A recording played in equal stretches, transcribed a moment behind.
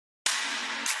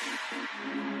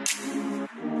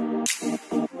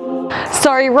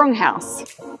Sorry, wrong house.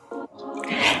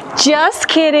 Just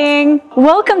kidding.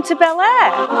 Welcome to Bel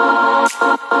Aire.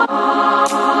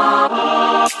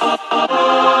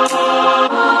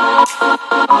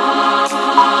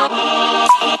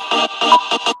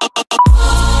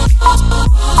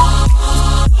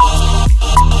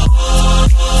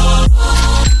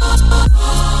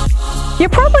 You're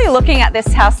probably looking at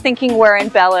this house thinking we're in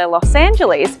Bel Aire, Los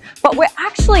Angeles, but we're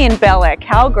actually in Bel Aire,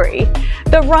 Calgary.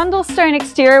 The Rundle stone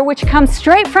exterior, which comes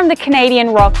straight from the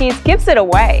Canadian Rockies, gives it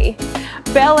away.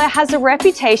 Bel Aire has a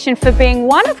reputation for being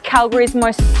one of Calgary's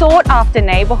most sought-after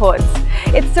neighbourhoods.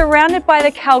 It's surrounded by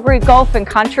the Calgary Golf and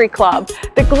Country Club,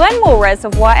 the Glenmore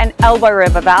Reservoir and Elbow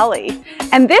River Valley.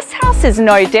 And this house is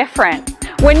no different.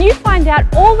 When you find out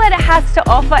all that it has to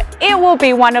offer, it will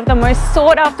be one of the most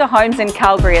sought-after homes in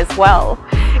Calgary as well.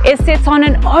 It sits on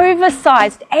an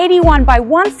oversized 81 by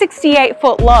 168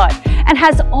 foot lot and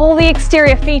has all the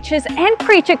exterior features and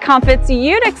creature comforts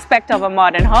you'd expect of a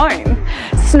modern home.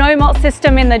 Snow melt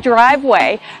system in the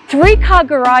driveway, 3-car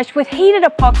garage with heated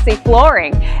epoxy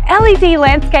flooring, LED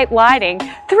landscape lighting,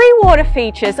 3 water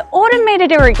features,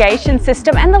 automated irrigation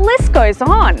system, and the list goes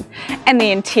on. And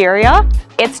the interior?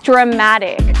 It's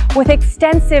dramatic, with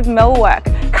extensive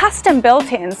millwork, custom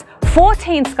built-ins,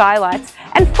 14 skylights,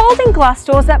 and folding glass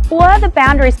doors that blur the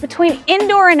boundaries between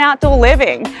indoor and outdoor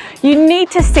living. You need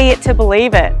to see it to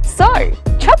believe it. So,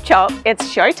 chop chop,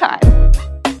 it's showtime.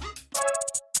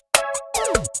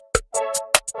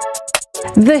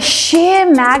 The sheer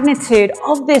magnitude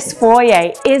of this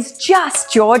foyer is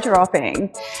just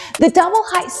jaw-dropping. The double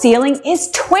height ceiling is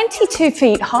 22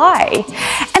 feet high,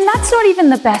 and that's not even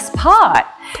the best part.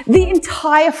 The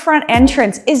entire front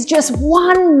entrance is just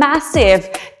one massive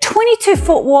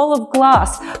 22-foot wall of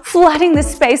glass, flooding the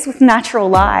space with natural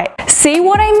light. See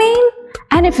what I mean?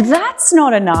 And if that's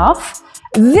not enough,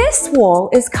 this wall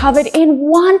is covered in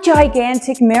one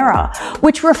gigantic mirror,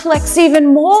 which reflects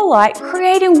even more light,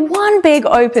 creating one big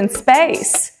open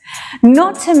space.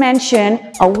 Not to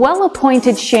mention a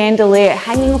well-appointed chandelier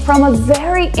hanging from a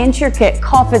very intricate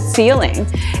coffered ceiling.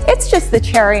 It's just the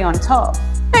cherry on top,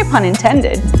 no pun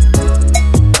intended.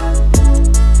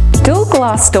 Dual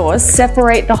glass doors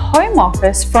separate the home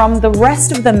office from the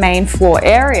rest of the main floor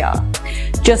area.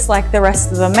 Just like the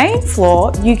rest of the main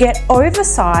floor, you get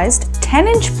oversized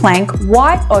 10-inch plank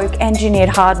white oak engineered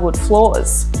hardwood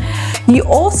floors. You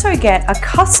also get a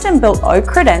custom-built oak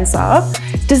credenza,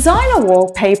 designer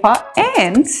wallpaper,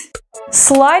 and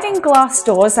sliding glass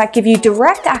doors that give you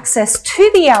direct access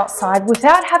to the outside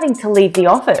without having to leave the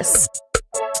office.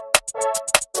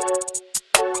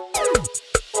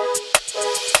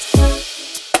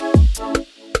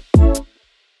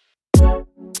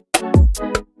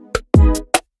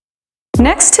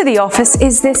 Next to the office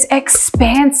is this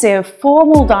expansive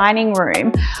formal dining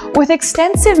room with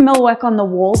extensive millwork on the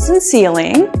walls and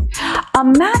ceiling, a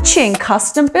matching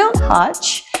custom-built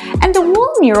hutch, and a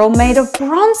wall mural made of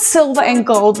bronze, silver, and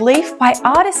gold leaf by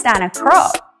artist Anna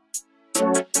Kropp.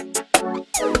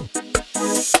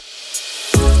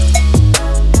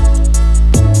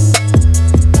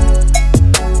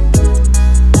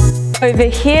 Over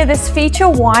here, this feature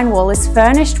wine wall is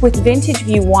furnished with vintage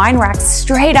view wine racks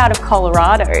straight out of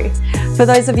Colorado. For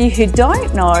those of you who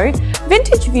don't know,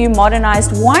 Vintage View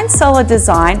modernized wine cellar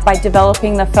design by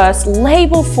developing the first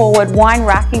label-forward wine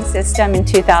racking system in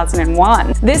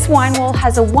 2001. This wine wall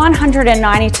has a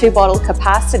 192 bottle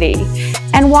capacity,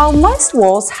 and while most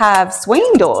walls have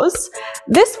swinging doors,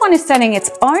 this one is setting its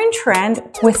own trend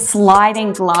with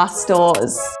sliding glass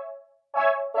doors.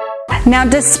 Now,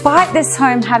 despite this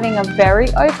home having a very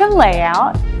open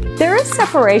layout, there is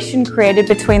separation created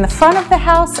between the front of the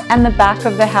house and the back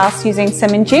of the house using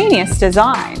some ingenious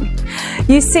design.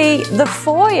 You see, the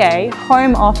foyer,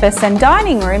 home office, and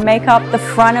dining room make up the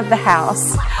front of the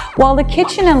house, while the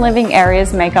kitchen and living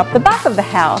areas make up the back of the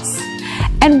house.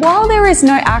 And while there is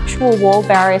no actual wall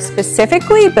barrier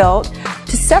specifically built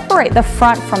to separate the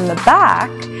front from the back,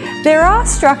 there are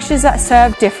structures that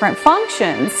serve different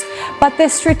functions, but their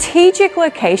strategic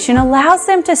location allows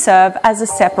them to serve as a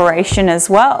separation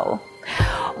as well.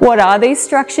 What are these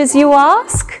structures, you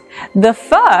ask? The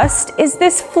first is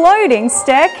this floating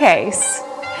staircase,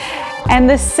 and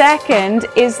the second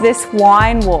is this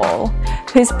wine wall,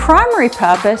 whose primary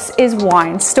purpose is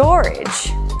wine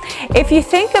storage. If you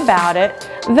think about it,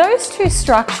 those two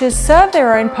structures serve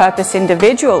their own purpose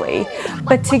individually,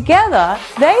 but together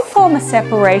they form a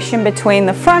separation between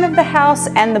the front of the house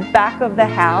and the back of the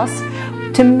house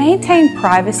to maintain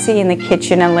privacy in the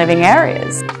kitchen and living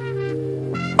areas.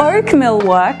 oak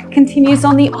millwork continues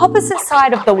on the opposite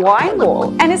side of the wine wall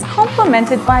and is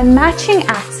complemented by matching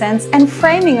accents and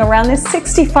framing around this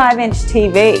 65-inch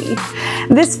TV.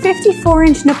 This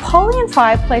 54-inch Napoleon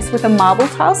fireplace with a marble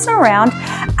tile surround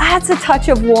adds a touch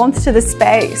of warmth to the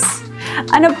space.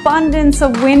 An abundance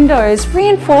of windows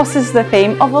reinforces the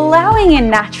theme of allowing in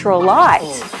natural light.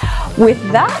 With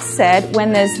that said,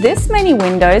 when there's this many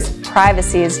windows,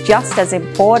 privacy is just as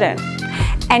important.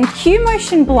 And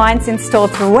Q-Motion blinds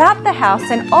installed throughout the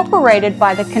house and operated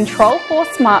by the Control4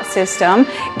 smart system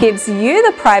gives you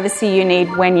the privacy you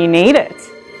need when you need it.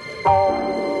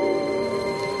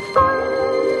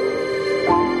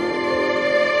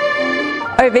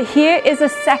 Over here is a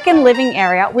second living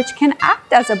area which can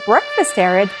act as a breakfast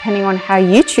area depending on how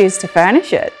you choose to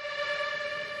furnish it.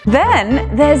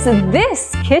 Then there's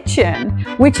this kitchen,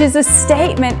 which is a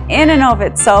statement in and of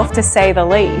itself to say the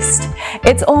least.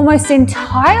 It's almost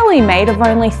entirely made of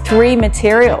only 3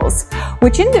 materials,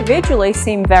 which individually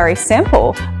seem very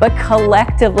simple, but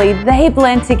collectively they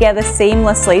blend together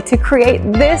seamlessly to create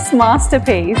this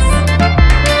masterpiece.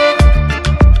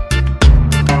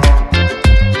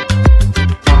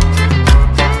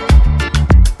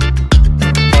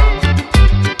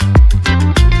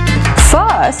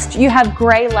 First, you have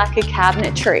grey lacquer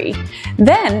cabinetry.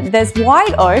 Then there's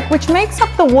white oak, which makes up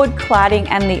the wood cladding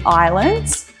and the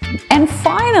islands. And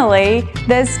finally,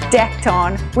 there's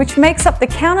Decton, which makes up the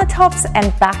countertops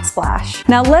and backsplash.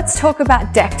 Now let's talk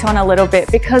about Decton a little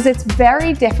bit because it's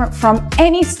very different from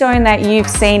any stone that you've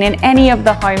seen in any of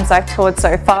the homes I've toured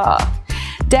so far.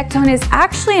 Decton is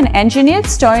actually an engineered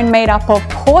stone made up of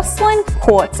porcelain,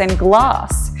 quartz and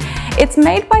glass. It's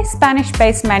made by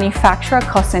Spanish-based manufacturer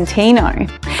Cosentino.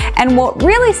 And what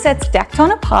really sets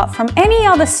Decton apart from any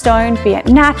other stone, be it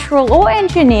natural or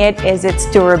engineered, is its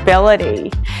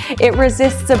durability. It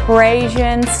resists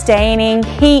abrasion, staining,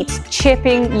 heat,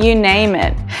 chipping, you name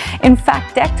it. In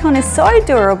fact, Decton is so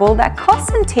durable that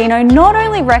Cosentino not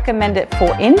only recommend it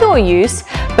for indoor use,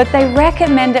 but they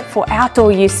recommend it for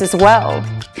outdoor use as well.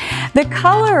 The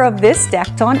colour of this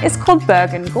Decton is called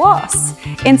Bergen Gloss.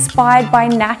 Inspired by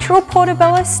natural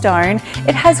portobello stone,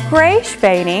 it has greyish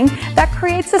veining that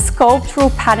creates a sculptural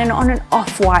pattern on an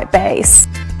off-white base.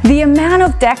 The amount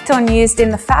of Decton used in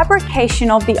the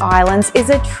fabrication of the islands is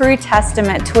a true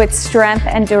testament to its strength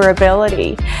and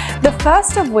durability. The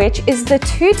first of which is the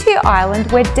 2-tier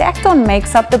island where Decton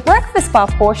makes up the breakfast bar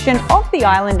portion of the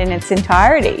island in its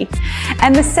entirety.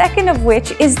 And the second of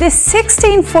which is this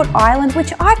 16-foot island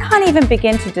which I can't even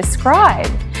begin to describe.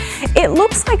 It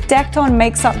looks like Decton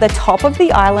makes up the top of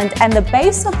the island and the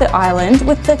base of the island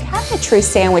with the cabinetry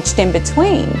sandwiched in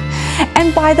between.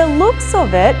 And by the looks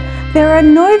of it, there are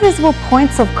no visible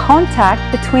points of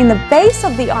contact between the base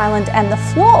of the island and the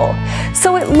floor,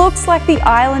 so it looks like the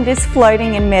island is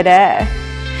floating in midair.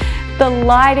 The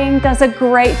lighting does a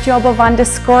great job of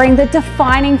underscoring the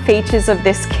defining features of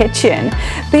this kitchen,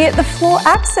 be it the floor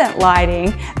accent lighting,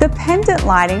 the pendant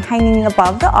lighting hanging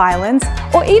above the islands,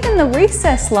 or even the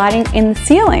recessed lighting in the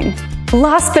ceiling.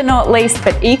 Last but not least,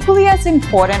 but equally as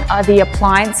important, are the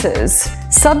appliances.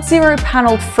 Sub-zero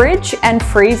panelled fridge and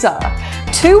freezer,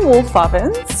 2 Wolf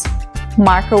ovens,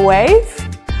 microwave,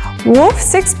 Wolf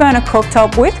 6-burner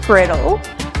cooktop with griddle,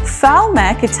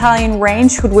 Falmec Italian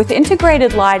range hood with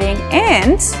integrated lighting,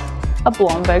 and a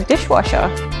Blomberg dishwasher.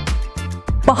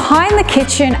 Behind the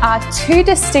kitchen are 2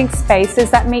 distinct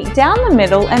spaces that meet down the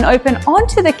middle and open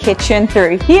onto the kitchen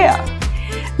through here.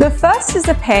 The first is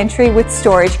a pantry with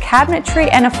storage cabinetry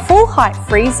and a full-height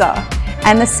freezer,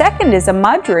 and the second is a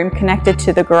mudroom connected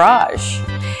to the garage.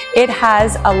 It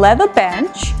has a leather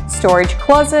bench, storage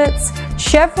closets,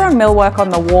 chevron millwork on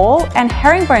the wall, and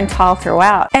herringbone tile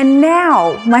throughout. And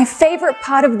now, my favourite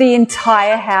part of the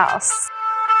entire house.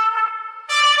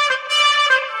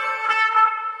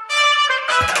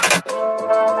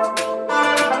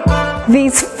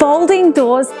 These folding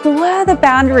doors blur the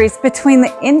boundaries between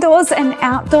the indoors and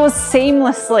outdoors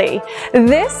seamlessly.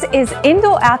 This is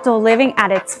indoor-outdoor living at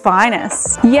its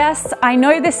finest. Yes, I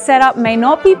know this setup may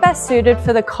not be best suited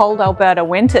for the cold Alberta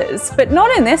winters, but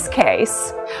not in this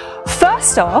case.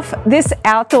 First off, this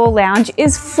outdoor lounge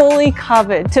is fully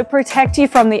covered to protect you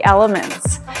from the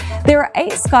elements. There are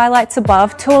 8 skylights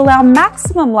above to allow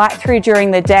maximum light through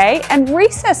during the day and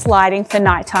recessed lighting for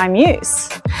nighttime use.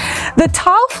 The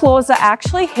tile floors are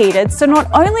actually heated, so not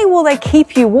only will they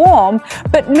keep you warm,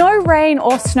 but no rain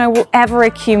or snow will ever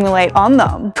accumulate on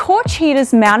them. Torch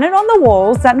heaters mounted on the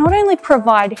walls that not only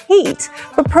provide heat,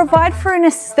 but provide for an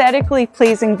aesthetically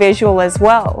pleasing visual as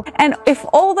well. And if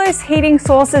all those heating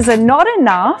sources are not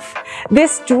enough,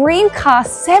 this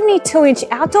Dreamcast 72-inch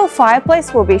outdoor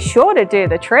fireplace will be sure to do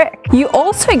the trick. You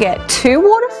also get 2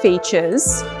 water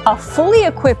features, a fully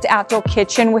equipped outdoor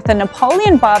kitchen with a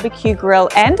Napoleon barbecue grill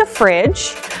and a fridge,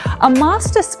 a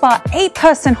Master Spa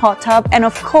 8-person hot tub, and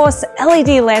of course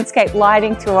LED landscape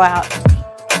lighting throughout.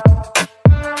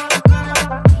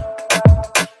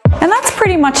 And that's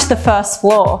pretty much the first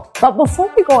floor. But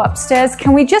before we go upstairs,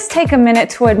 can we just take a minute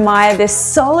to admire this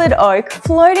solid oak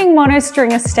floating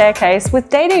monostringer staircase with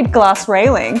dated glass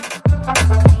railing.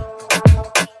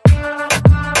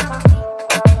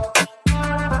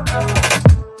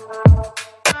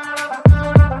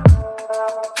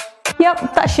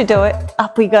 Yep, that should do it.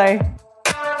 Up we go.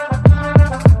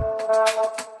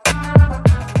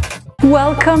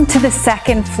 Welcome to the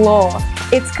second floor.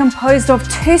 It's composed of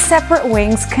 2 separate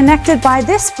wings connected by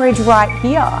this bridge right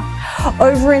here.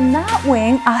 Over in that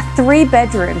wing are 3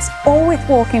 bedrooms, all with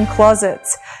walk-in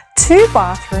closets, 2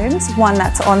 bathrooms, one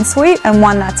that's ensuite and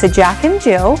one that's a Jack and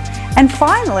Jill, and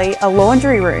finally a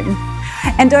laundry room.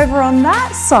 And over on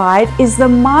that side is the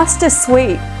master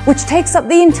suite, which takes up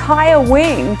the entire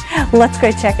wing. Let's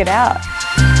go check it out.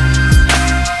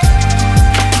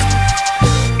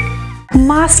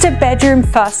 Master bedroom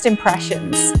first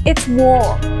impressions. It's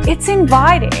warm, it's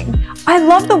inviting. I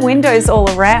love the windows all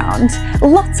around,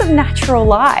 lots of natural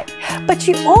light, but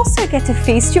you also get to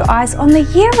feast your eyes on the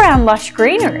year-round lush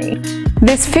greenery.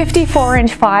 This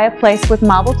 54-inch fireplace with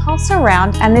marble tile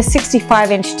surround and this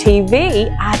 65-inch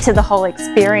TV add to the whole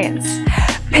experience.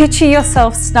 Picture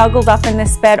yourself snuggled up in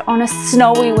this bed on a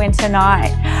snowy winter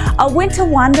night. A winter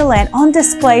wonderland on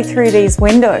display through these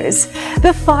windows.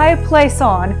 The fireplace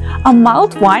on, a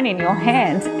mulled wine in your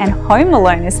hand, and Home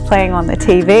Alone is playing on the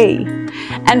TV.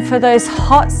 And for those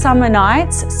hot summer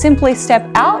nights, simply step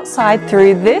outside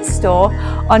through this door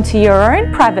onto your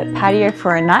own private patio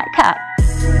for a nightcap.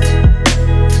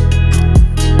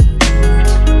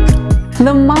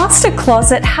 The master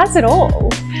closet has it all.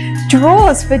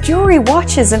 Drawers for jewelry,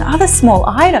 watches and other small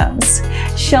items,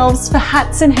 shelves for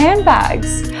hats and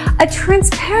handbags, a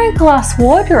transparent glass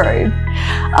wardrobe,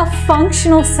 a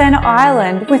functional center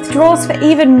island with drawers for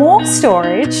even more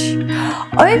storage,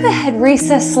 overhead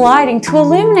recessed lighting to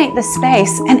illuminate the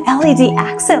space and LED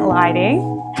accent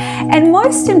lighting, and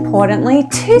most importantly,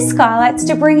 2 skylights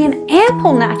to bring in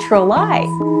ample natural light.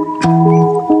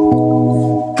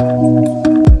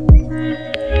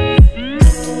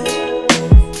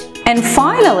 And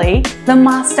finally, the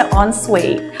master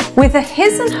ensuite with a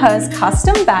his and hers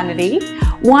custom vanity,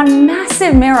 1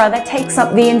 massive mirror that takes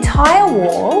up the entire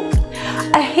wall,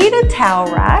 a heated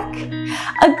towel rack,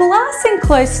 a glass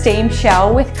enclosed steam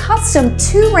shower with custom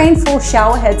 2 rainfall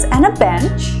shower heads and a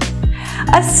bench,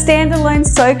 a standalone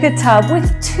soaker tub with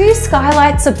 2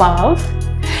 skylights above,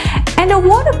 and a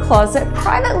water closet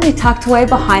privately tucked away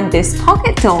behind this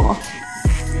pocket door.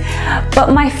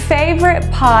 But my favorite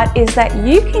part is that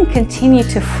you can continue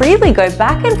to freely go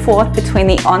back and forth between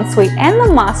the ensuite and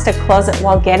the master closet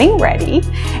while getting ready.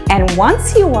 And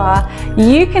once you are,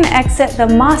 you can exit the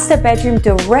master bedroom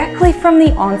directly from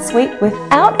the ensuite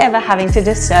without ever having to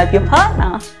disturb your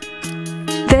partner.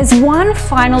 There's one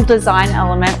final design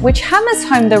element which hammers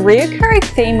home the recurring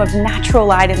theme of natural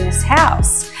light in this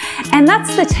house, and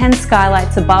that's the 10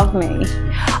 skylights above me.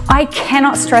 I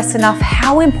cannot stress enough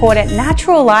how important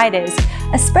natural light is,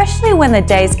 especially when the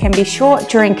days can be short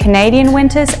during Canadian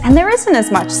winters and there isn't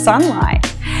as much sunlight.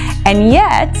 And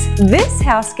yet, this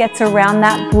house gets around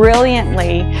that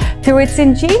brilliantly through its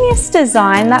ingenious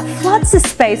design that floods the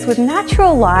space with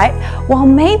natural light while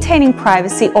maintaining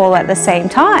privacy all at the same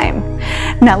time.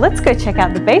 Now let's go check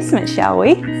out the basement, shall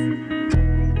we?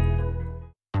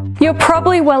 You're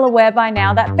probably well aware by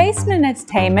now that basement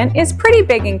entertainment is pretty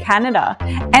big in Canada,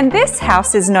 and this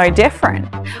house is no different.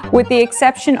 With the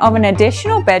exception of an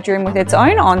additional bedroom with its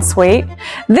own ensuite,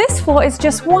 this floor is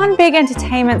just one big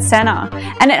entertainment center,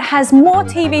 and it has more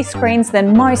TV screens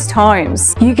than most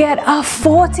homes. You get a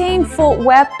 14-foot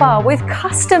wet bar with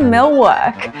custom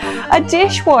millwork, a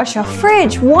dishwasher,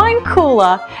 fridge, wine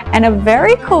cooler, and a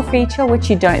very cool feature which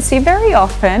you don't see very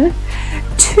often,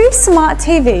 2 smart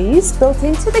TVs built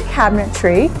into the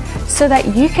cabinetry so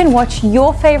that you can watch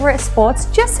your favorite sports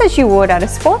just as you would at a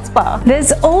sports bar.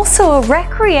 There's also a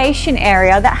recreation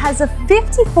area that has a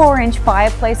 54-inch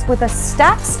fireplace with a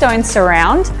stacked stone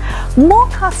surround, more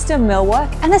custom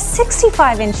millwork, and a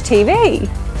 65-inch TV.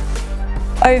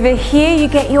 Over here you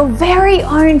get your very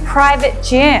own private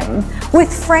gym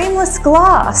with frameless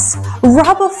glass,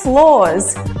 rubber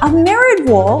floors, a mirrored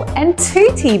wall and 2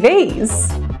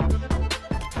 TVs.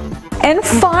 And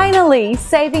finally,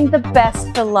 saving the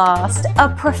best for last, a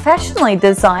professionally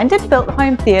designed and built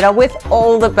home theatre with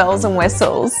all the bells and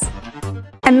whistles.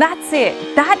 And that's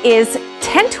it. That is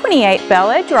 1028 Bel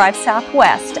Aire Drive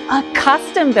Southwest, a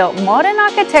custom-built modern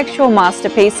architectural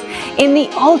masterpiece in the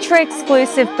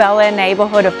ultra-exclusive Bel Aire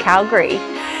neighbourhood of Calgary.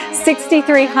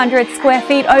 6,300 square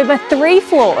feet over 3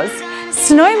 floors,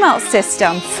 snow melt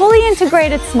system, fully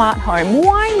integrated smart home,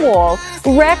 wine wall,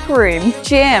 rec room,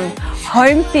 gym,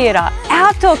 home theatre,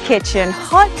 outdoor kitchen,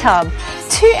 hot tub,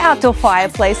 2 outdoor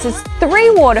fireplaces,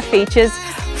 3 water features,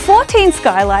 14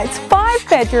 skylights, 5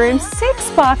 bedrooms,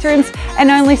 6 bathrooms, and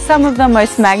only some of the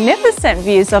most magnificent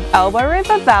views of Elbow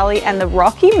River Valley and the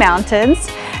Rocky Mountains,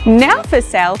 now for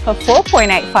sale for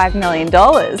 $4.85 million.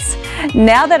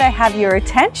 Now that I have your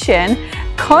attention,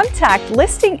 contact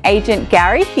listing agent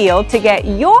Gary Field to get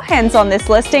your hands on this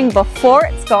listing before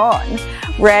it's gone.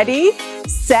 Ready,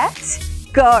 set,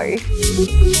 go.